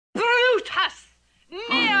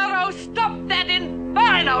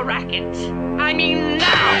no racket. I mean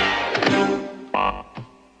now.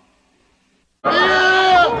 No,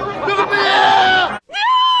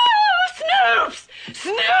 Snoops!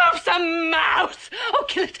 Snoops, a mouse! Oh,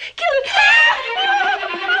 kill it! Kill it!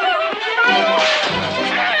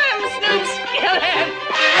 Snoops, kill him!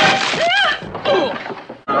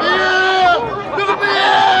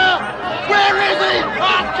 Where is he?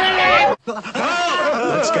 I'll kill him!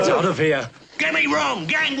 Let's get out of here. Get me wrong,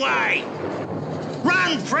 gangway!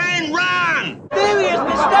 Run, friend, run! There he is,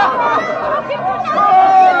 mister!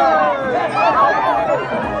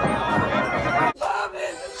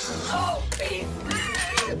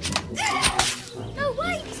 No,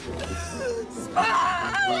 wait!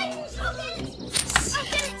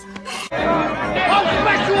 I'll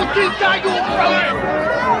smash your teeth down your throat!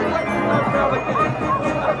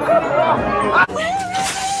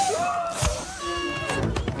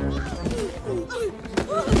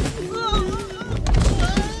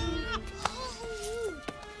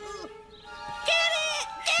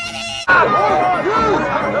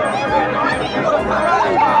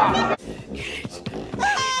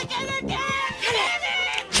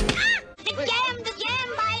 The jam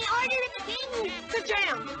by order of the king. The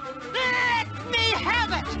jam! Let me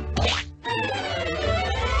have it!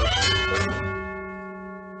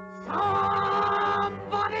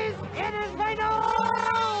 Somebody's in his window!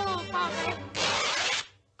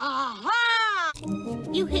 Aha!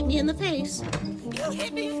 You hit me in the face. You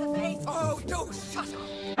hit me in the face! Oh, don't shut up!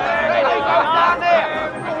 Hey, go down there!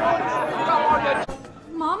 Come on,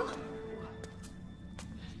 you... Mom?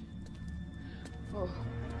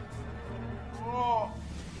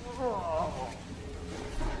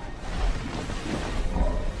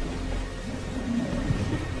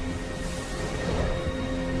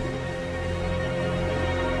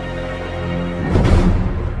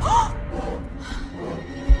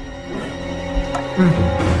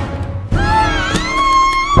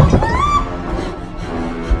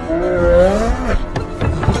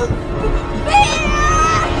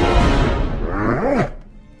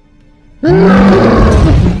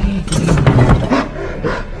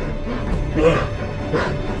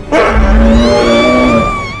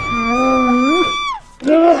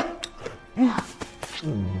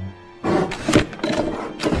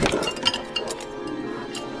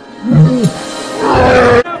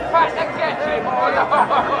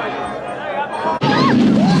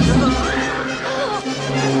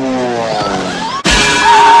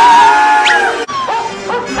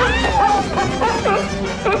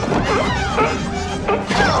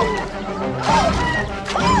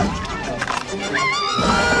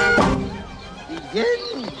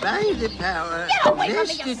 By the power Get away from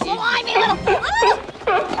me, you slimy little...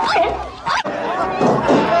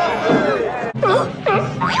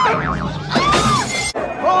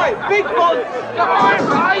 Oi, big one! Come on,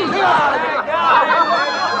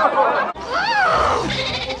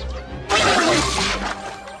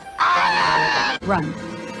 Run.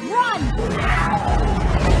 Run!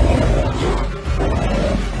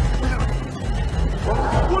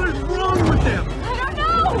 What is wrong with them? I don't know!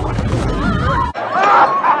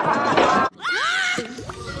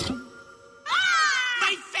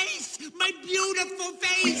 My face! My beautiful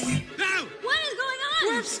face! No! What is going on?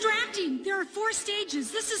 We're abstracting. There are 4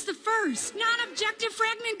 stages. This is the first. Non-objective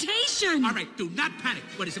fragmentation. All right, do not panic.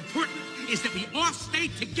 What is important is that we all stay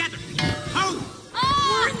together. Oh!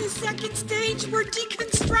 We're in the second stage. We're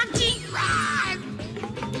deconstructing. Run!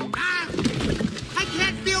 Ah, I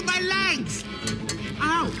can't feel my legs.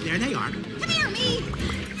 Oh, there they are. Come here, me!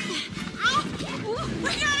 Ow! We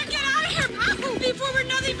gotta get out of here. Ow! Before we're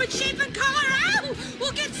nothing but shape and color. Ow!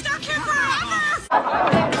 We'll get stuck here forever.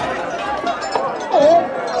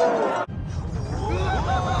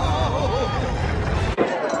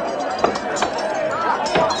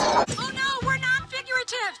 Oh no, we're not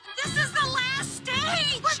figurative. This is the last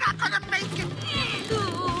stage. We're not gonna make it!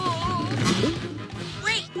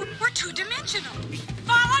 Wait, we're 2-dimensional.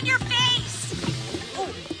 Fall on your face.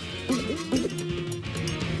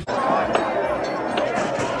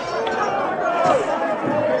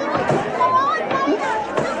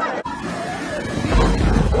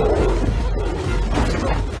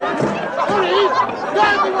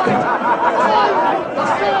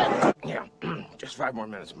 Yeah, just 5 more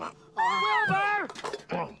minutes, Mom. Wilbur!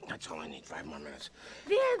 That's all I need, 5 more minutes.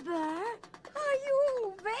 Wilbur, are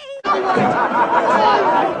you baby?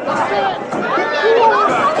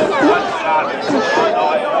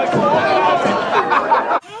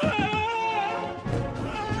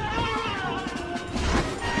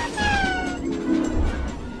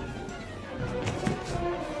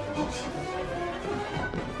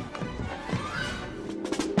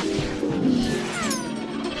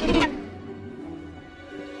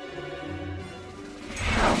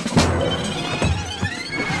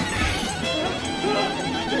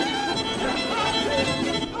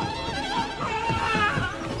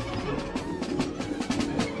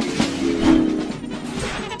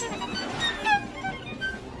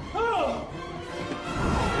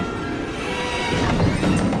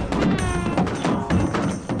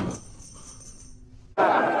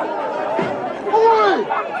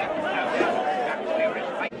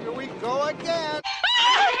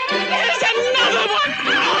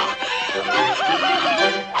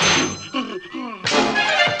 Here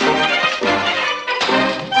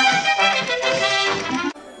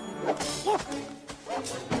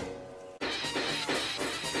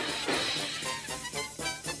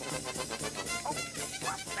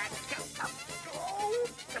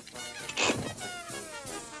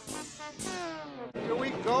we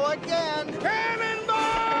go again.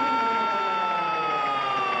 Cannonball!